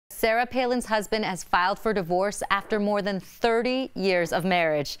Sarah Palin's husband has filed for divorce after more than 30 years of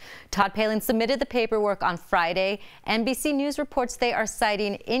marriage. Todd Palin submitted the paperwork on Friday. NBC News reports they are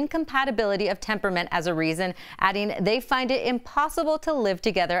citing incompatibility of temperament as a reason, adding they find it impossible to live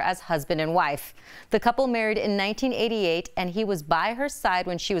together as husband and wife. The couple married in 1988, and he was by her side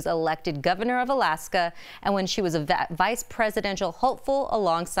when she was elected governor of Alaska and when she was a vice presidential hopeful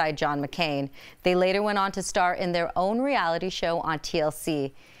alongside John McCain. They later went on to star in their own reality show on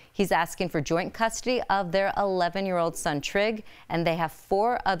TLC. He's asking for joint custody of their 11-year-old son, Trig, and they have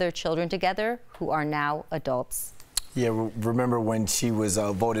 4 other children together who are now adults. Yeah, remember when she was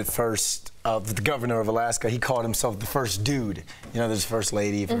voted first of the governor of Alaska, he called himself the first dude. You know, there's first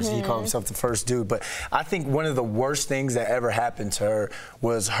lady, he called himself the first dude. But I think one of the worst things that ever happened to her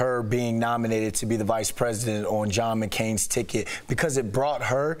was her being nominated to be the vice president on John McCain's ticket, because it brought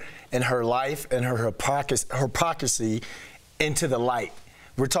her and her life and her hypocrisy into the light.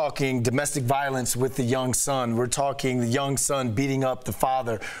 We're talking domestic violence with the young son. We're talking the young son beating up the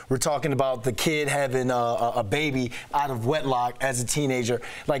father. We're talking about the kid having a baby out of wedlock as a teenager.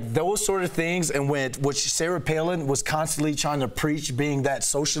 Like those sort of things, and which Sarah Palin was constantly trying to preach, being that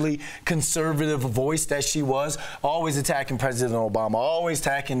socially conservative voice that she was, always attacking President Obama, always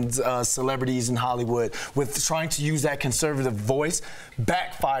attacking celebrities in Hollywood, with trying to use that conservative voice,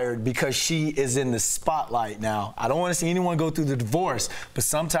 backfired because she is in the spotlight now. I don't want to see anyone go through the divorce, but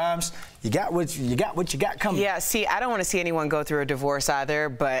sometimes you got what you got coming. Yeah, see, I don't want to see anyone go through a divorce either,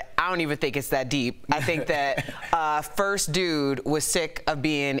 but I don't even think it's that deep. I think that first dude was sick of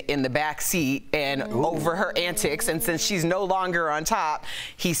being in the back seat and over her antics, and since she's no longer on top,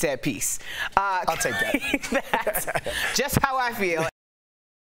 he said peace. I'll take that. That's just how I feel.